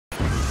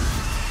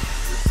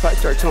If I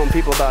start telling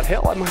people about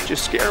hell, I might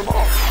just scare them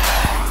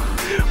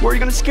off. Where are you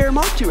going to scare them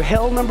off to?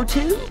 Hell number 2?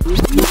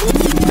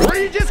 Or are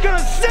you just going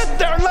to sit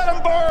there and let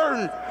them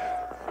burn?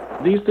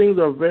 These things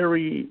are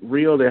very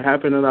real. They're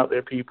happening out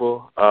there,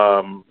 people,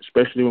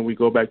 especially when we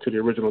go back to the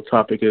original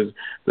topic is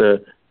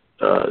the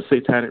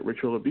satanic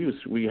ritual abuse.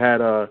 We had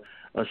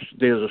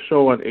there's a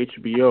show on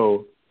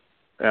HBO,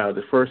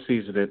 the first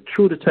season,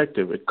 True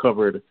Detective. It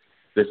covered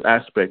this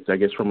aspect, I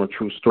guess, from a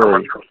true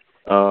story.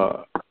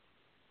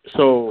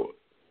 So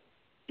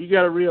you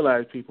got to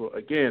realize, people,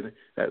 again,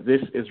 that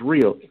this is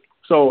real.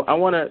 So I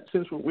want to,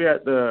 since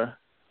I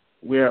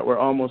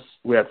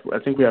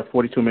think we have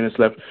 42 minutes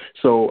left.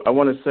 So I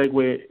want to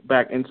segue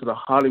back into the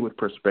Hollywood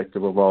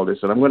perspective of all this.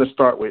 And I'm going to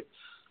start with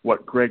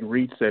what Greg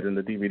Reed said in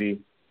the DVD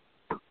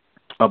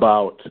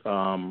about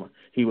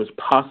he was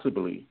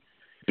possibly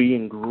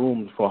being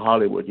groomed for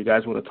Hollywood. You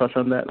guys want to touch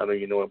on that? I know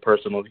you know him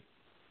personally.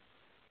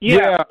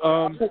 Yeah.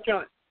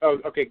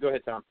 Okay, go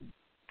ahead, Tom.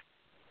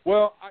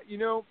 Well,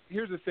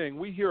 here's the thing.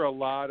 We hear a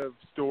lot of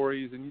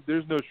stories, and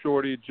there's no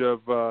shortage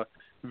of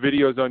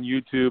videos on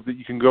YouTube that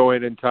you can go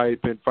in and type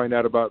and find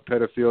out about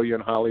pedophilia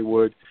in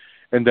Hollywood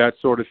and that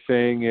sort of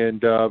thing.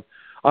 And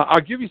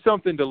I'll give you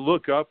something to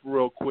look up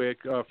real quick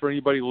for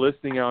anybody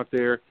listening out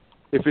there.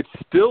 If it's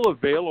still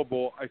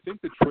available, I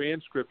think the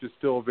transcript is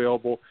still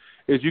available,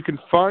 is you can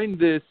find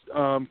this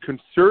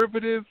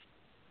conservative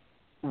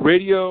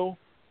radio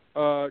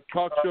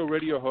talk show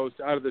radio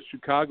host out of the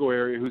Chicago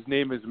area whose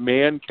name is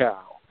Mancow.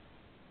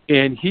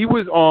 And he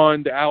was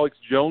on the Alex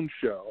Jones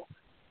show.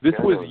 This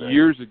was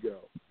years ago.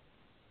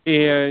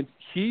 And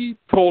he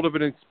told of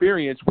an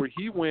experience where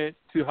he went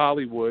to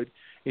Hollywood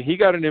and he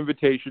got an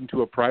invitation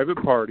to a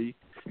private party,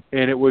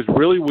 and it was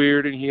really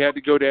weird, and he had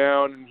to go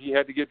down and he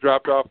had to get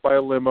dropped off by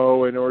a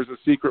limo, and there was a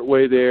secret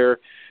way there.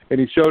 And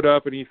he showed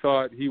up and he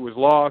thought he was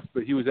lost,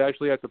 but he was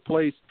actually at the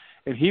place,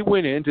 and he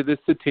went into this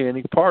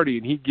satanic party,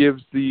 and he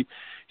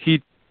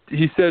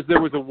says there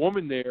was a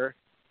woman there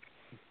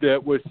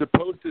that was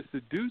supposed to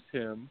seduce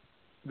him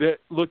that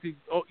looked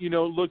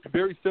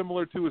very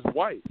similar to his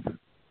wife.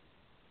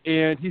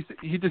 And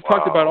he just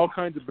talked about all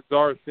kinds of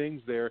bizarre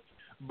things there.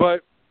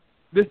 But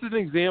this is an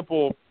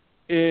example,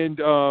 and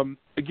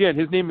again,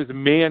 his name is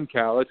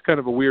Mancow. That's kind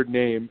of a weird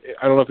name.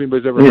 I don't know if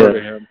anybody's ever heard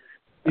of him.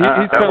 He's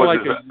kind of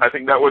like I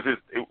think that was his.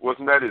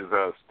 Wasn't that his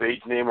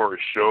stage name or his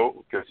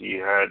show? Because he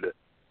had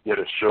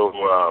a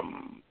show.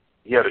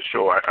 He had a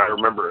show. I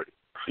remember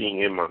seeing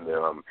him on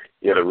the.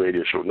 He had a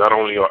radio show, not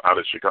only out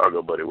of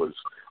Chicago, but it was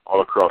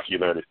all across the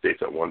United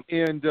States at one.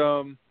 And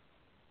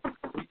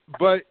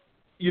but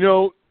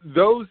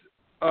those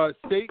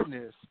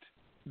Satanists,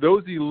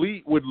 those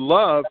elite would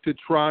love to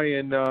try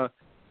and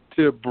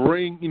to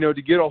bring,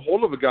 to get a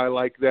hold of a guy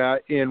like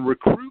that and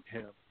recruit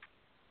him.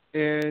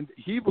 And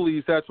he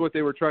believes that's what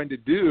they were trying to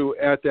do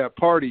at that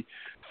party.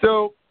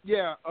 So,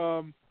 yeah,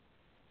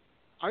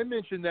 I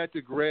mentioned that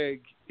to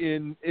Greg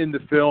in the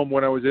film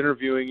when I was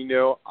interviewing.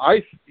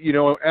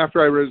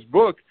 After I read his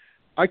book,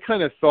 I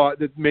kind of thought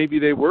that maybe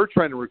they were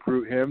trying to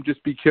recruit him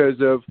just because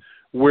of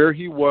where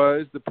he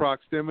was, the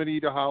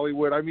proximity to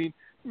Hollywood. I mean,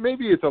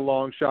 maybe it's a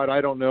long shot,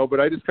 I don't know, but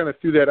I just kind of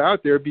threw that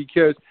out there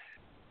because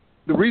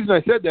the reason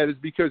I said that is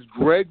because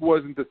Greg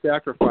wasn't the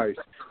sacrifice.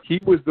 He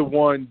was the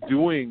one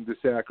doing the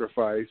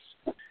sacrifice,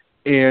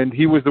 and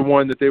he was the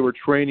one that they were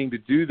training to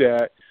do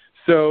that.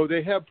 So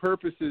they have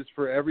purposes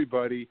for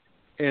everybody,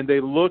 and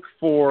they look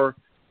for,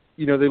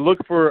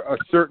 a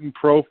certain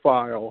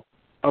profile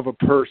of a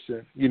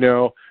person.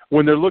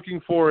 When they're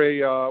looking for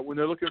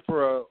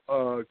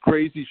a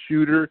crazy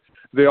shooter,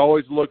 they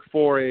always look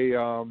for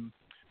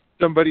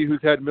somebody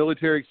who's had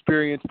military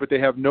experience, but they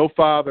have no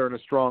father and a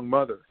strong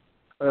mother.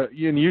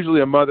 And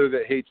usually a mother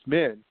that hates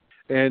men,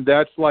 and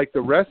that's like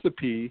the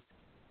recipe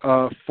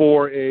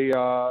for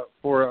a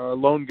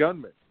lone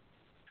gunman.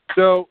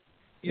 So,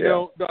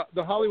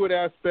 the Hollywood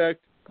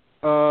aspect,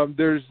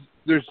 there's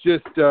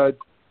just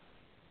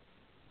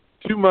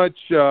too much.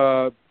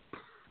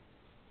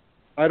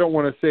 I don't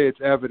want to say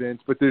it's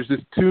evidence, but there's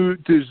too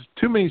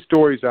many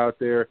stories out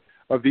there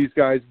of these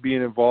guys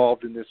being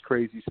involved in this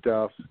crazy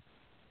stuff.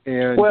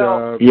 And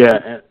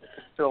to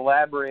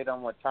elaborate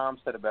on what Tom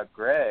said about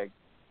Greg.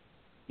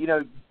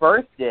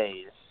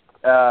 Birthdays,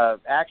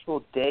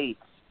 actual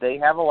dates, they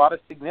have a lot of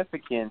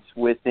significance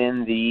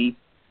within it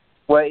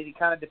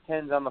kind of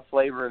depends on the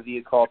flavor of the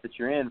occult that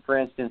you're in. For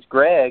instance,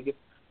 Greg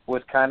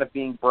was kind of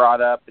being brought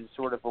up in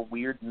sort of a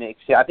weird mix.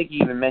 I think he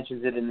even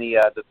mentions it in the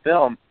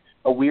film,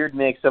 a weird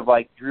mix of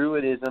like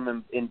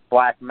Druidism and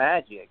black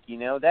magic.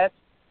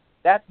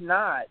 That's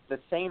not the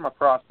same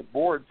across the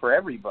board for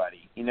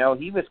everybody. He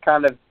was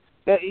kind of,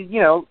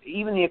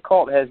 even the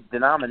occult has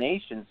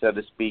denominations, so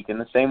to speak, in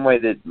the same way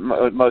that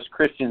most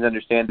Christians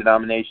understand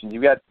denominations.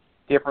 You've got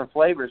different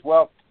flavors.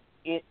 Well,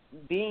 there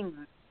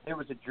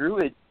was a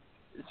Druid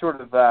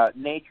sort of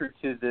nature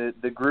to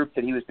the group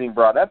that he was being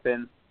brought up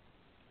in.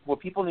 What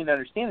people need to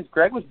understand is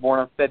Greg was born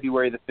on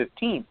February the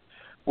 15th,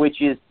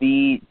 which is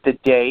the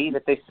day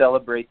that they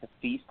celebrate the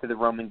feast to the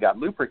Roman god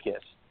Lupercus,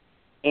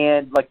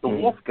 and like the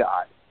wolf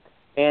god.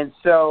 And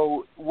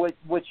so what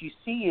you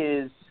see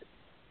is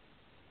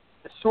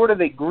sort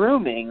of a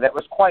grooming that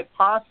was quite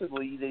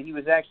possibly that he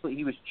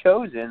was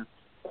chosen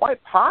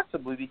quite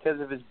possibly because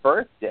of his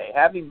birthday.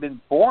 Having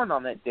been born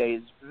on that day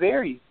is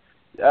very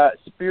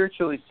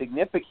spiritually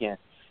significant.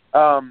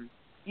 On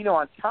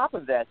top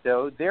of that,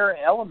 though, there are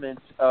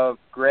elements of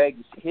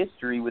Greg's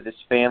history with his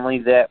family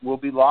that will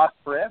be lost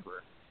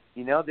forever.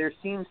 There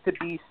seems to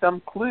be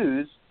some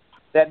clues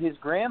that his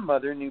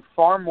grandmother knew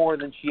far more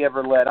than she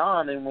ever let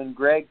on, and when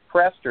Greg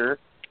pressed her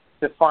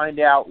to find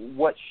out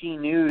what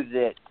kind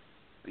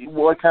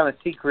of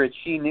secret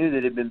she knew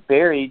that had been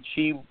buried,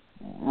 she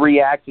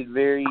reacted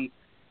very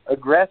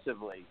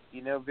aggressively,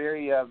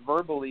 very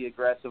verbally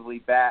aggressively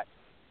back,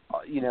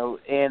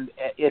 and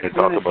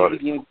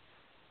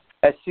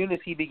as soon as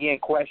he began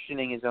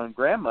questioning his own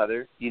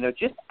grandmother,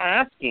 just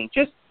asking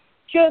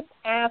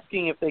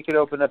if they could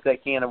open up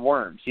that can of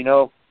worms,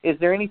 is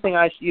there anything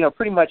is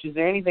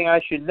there anything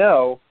I should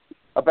know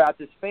about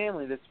this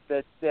family that's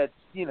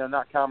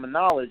not common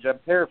knowledge? I'm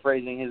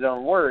paraphrasing his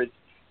own words.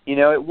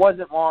 It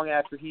wasn't long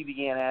after he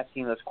began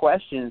asking those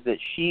questions that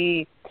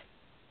she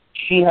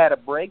had a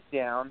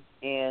breakdown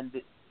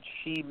and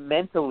she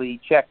mentally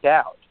checked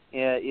out.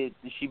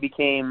 She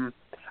became,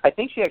 I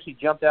think she actually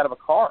jumped out of a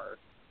car.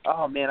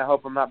 Oh man, I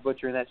hope I'm not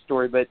butchering that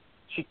story, but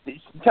do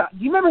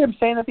you remember him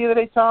saying that the other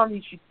day, Tom?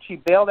 She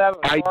bailed out of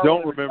a car. I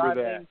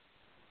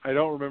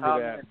don't remember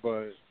that.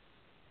 But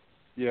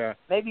yeah,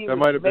 maybe that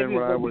might have been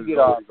when I was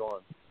already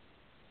gone.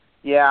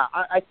 Yeah,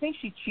 I think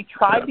she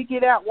tried to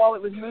get out while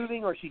it was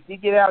moving, or she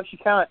did get out. She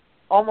kind of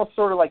almost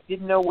sort of like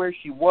didn't know where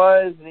she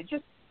was, and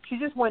she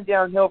just went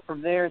downhill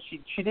from there.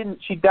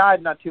 She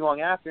died not too long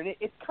after, and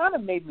it kind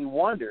of made me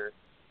wonder,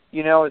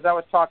 as I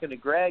was talking to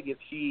Greg, if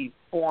she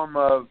form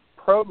of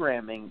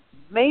programming,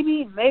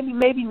 maybe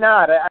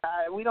not.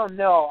 We don't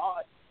know.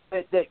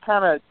 That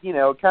kind of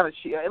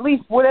she, at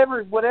least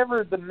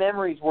whatever the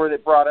memories were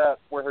that brought up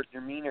where her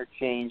demeanor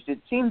changed, it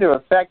seemed to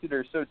have affected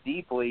her so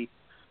deeply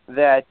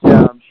that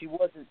she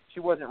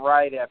wasn't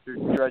right after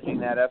drudging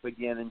that up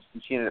again, and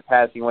she ended up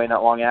passing away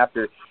not long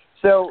after.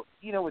 So,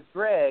 with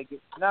Greg,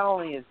 not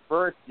only his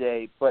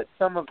birthday, but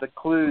some of the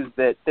clues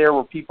that there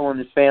were people in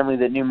his family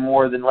that knew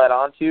more than let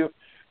on to.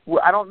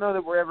 I don't know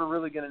that we're ever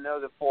really going to know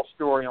the full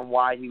story on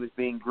why he was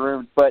being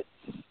groomed, but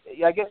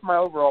I guess my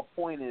overall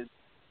point is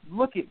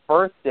look at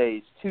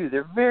birthdays, too.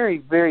 They're very,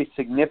 very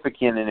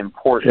significant and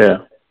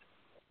important.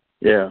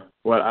 Yeah.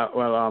 Well,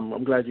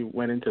 I'm glad you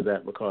went into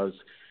that, because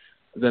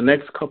the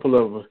next couple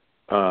of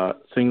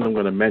things I'm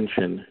going to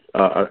mention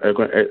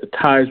it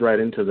ties right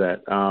into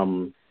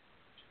that.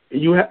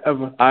 You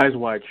have Eyes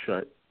Wide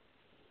Shut,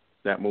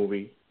 that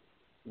movie.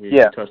 We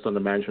touched on the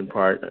mansion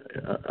part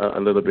a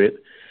little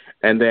bit.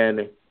 And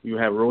then you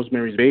have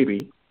Rosemary's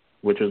Baby,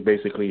 which was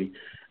basically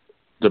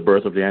the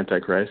birth of the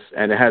Antichrist.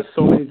 And it has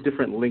so many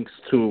different links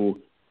to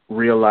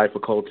real-life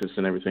occultists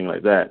and everything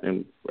like that.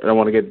 And I don't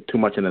want to get too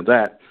much into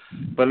that.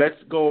 But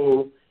let's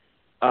go.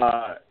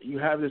 You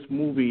have this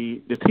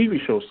movie, the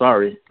TV show,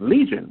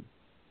 Legion,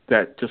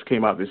 that just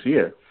came out this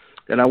year.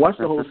 And I watched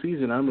the whole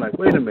season. And I'm like,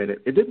 wait a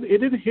minute. It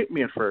didn't hit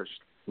me at first.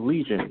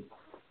 Legion.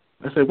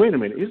 I said, wait a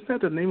minute. Isn't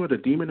that the name of the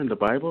demon in the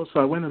Bible? So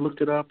I went and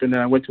looked it up, and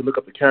then I went to look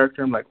up the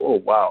character. I'm like, oh,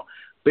 wow.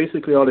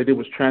 Basically, all they did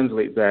was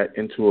translate that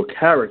into a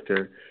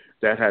character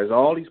that has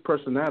all these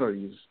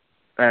personalities,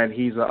 and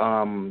he's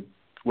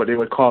what they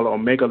would call an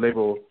Omega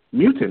level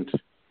mutant.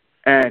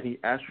 And he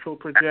astral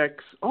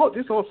projects.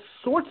 There's all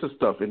sorts of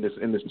stuff in this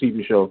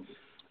TV show.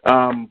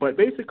 But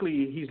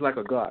basically, he's like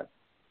a god.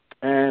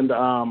 And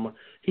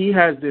he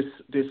has this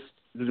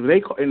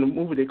in the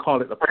movie they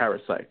call it a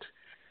parasite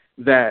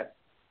that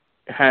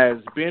has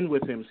been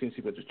with him since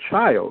he was a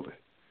child.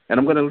 And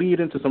I'm going to lead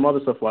into some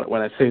other stuff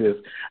when I say this.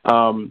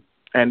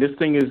 And this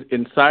thing is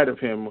inside of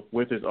him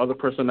with his other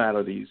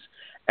personalities.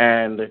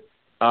 And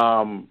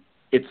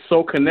it's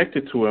so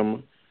connected to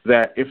him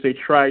that if they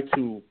try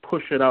to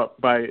push it out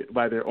by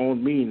their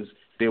own means,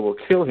 they will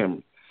kill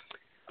him.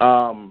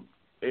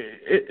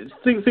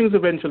 Things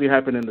eventually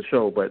happen in the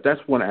show, but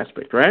that's one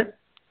aspect, right?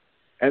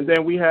 And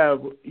then we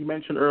have, you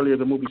mentioned earlier,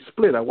 the movie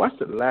Split. I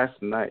watched it last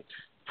night.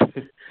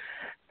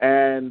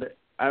 And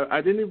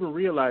I didn't even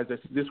realize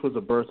that this was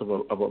the birth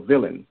of a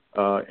villain,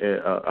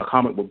 a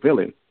comic book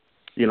villain,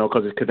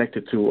 because it's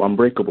connected to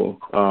Unbreakable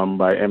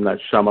by M. Night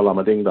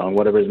Shyamalan Ding Dong,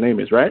 whatever his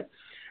name is, right?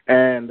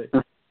 And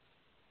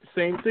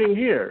same thing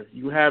here.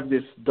 You have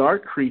this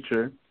dark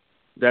creature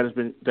that's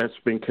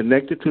been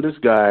connected to this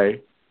guy,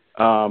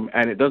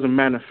 and it doesn't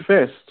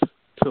manifest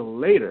till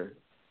later,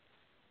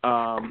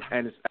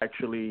 and it's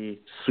actually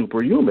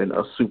superhuman,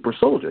 a super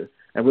soldier,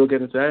 and we'll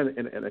get into that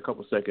in a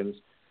couple seconds.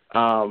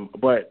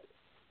 But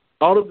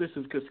all of this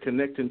is just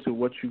connecting to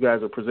what you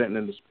guys are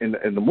presenting in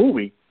the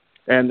movie,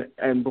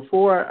 and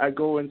before I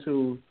go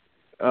into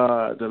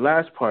the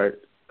last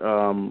part,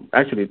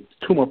 actually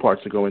 2 more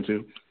parts to go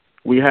into.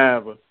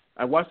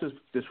 I watched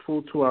this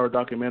full 2-hour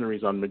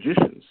documentaries on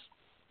magicians,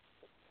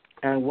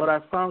 and what I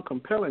found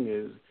compelling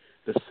is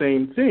the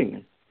same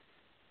thing.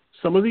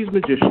 Some of these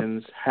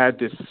magicians had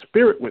this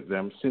spirit with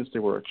them since they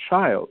were a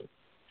child,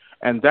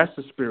 and that's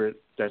the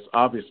spirit that's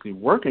obviously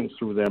working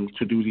through them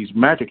to do these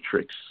magic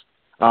tricks.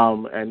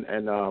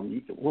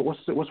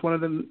 What's one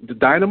of them? The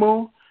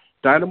Dynamo.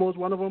 Dynamo is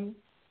one of them,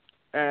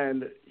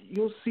 and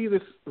you'll see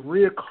this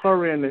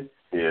reoccurring.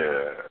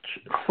 Yeah.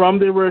 From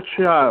they were a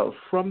child,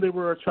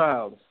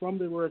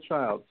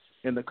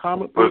 in the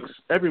comic books,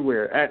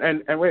 everywhere.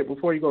 And wait,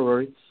 before you go,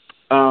 Rory,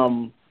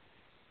 one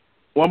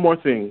more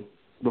thing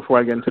before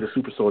I get into the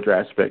super soldier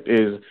aspect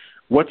is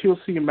what you'll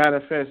see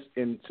manifest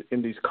in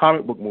these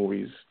comic book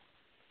movies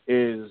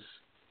is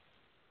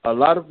a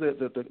lot of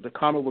the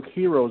comic book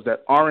heroes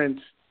that aren't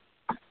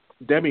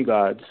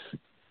demigods.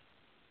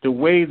 The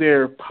way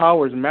their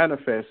powers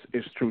manifest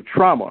is through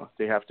trauma.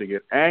 They have to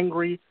get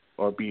angry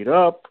or beat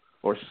up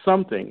or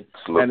something,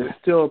 and it's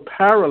still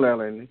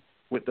paralleling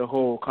with the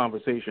whole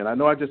conversation. I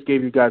know I just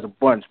gave you guys a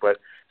bunch, but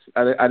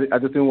I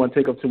just didn't want to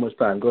take up too much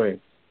time. Go ahead.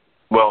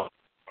 Well,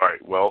 all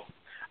right. Well,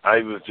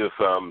 I was just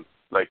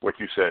like what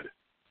you said,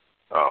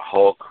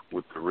 Hulk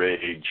with the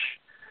rage,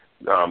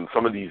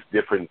 some of these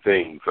different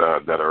things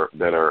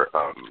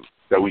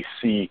that we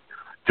see,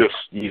 just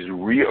these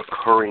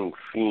reoccurring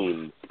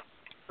themes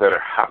that are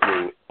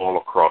happening all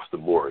across the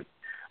board.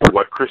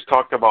 What Chris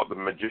talked about, the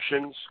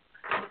magicians,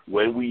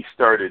 when we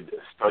started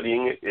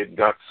studying it, it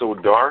got so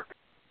dark,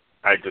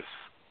 I just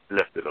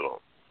left it alone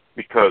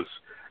because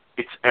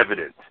it's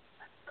evident.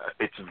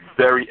 It's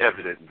very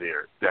evident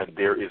there that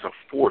there is a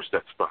force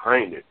that's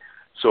behind it.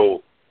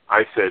 So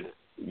I said,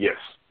 yes,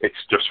 it's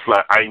just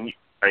flat.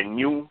 I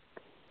knew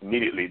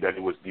immediately that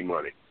it was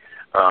demonic.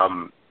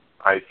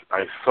 I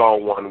saw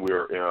one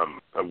where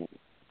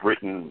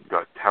Britain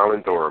Got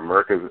Talent or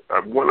America,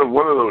 one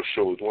of those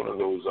shows, one of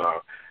those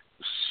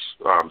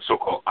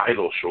so-called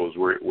idol shows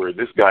where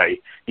this guy,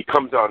 he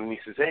comes out and he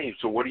says, hey,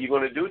 so what are you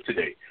going to do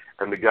today?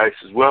 And the guy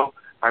says, well,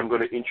 I'm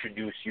going to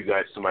introduce you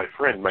guys to my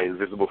friend, my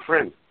invisible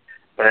friend.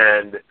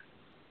 And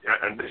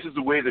this is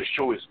the way the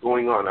show is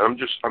going on. I'm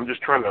just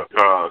trying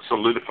to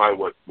solidify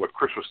what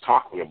Chris was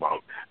talking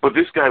about. But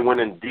this guy went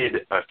and did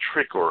a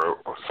trick or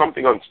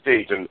something on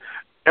stage, and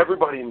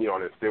everybody in the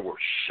audience, they were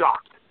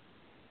shocked.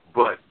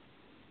 But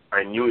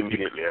I knew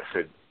immediately. I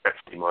said, that's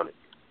demonic.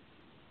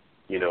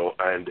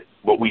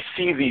 But we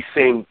see these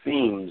same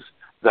themes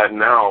that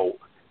now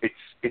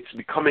it's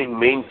becoming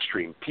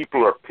mainstream.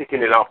 People are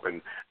picking it up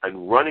and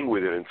running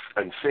with it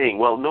and saying,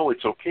 well, no,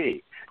 it's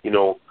okay.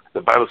 The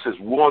Bible says,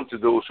 woe unto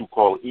those who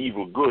call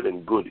evil good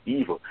and good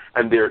evil.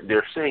 And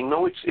they're saying,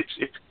 no,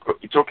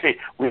 it's okay.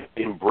 We have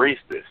to embrace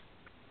this.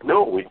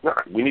 No, it's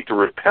not. We need to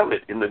repel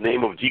it in the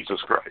name of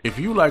Jesus Christ. If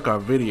you like our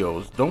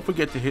videos, don't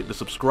forget to hit the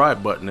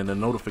subscribe button and the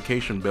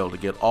notification bell to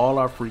get all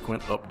our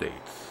frequent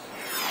updates.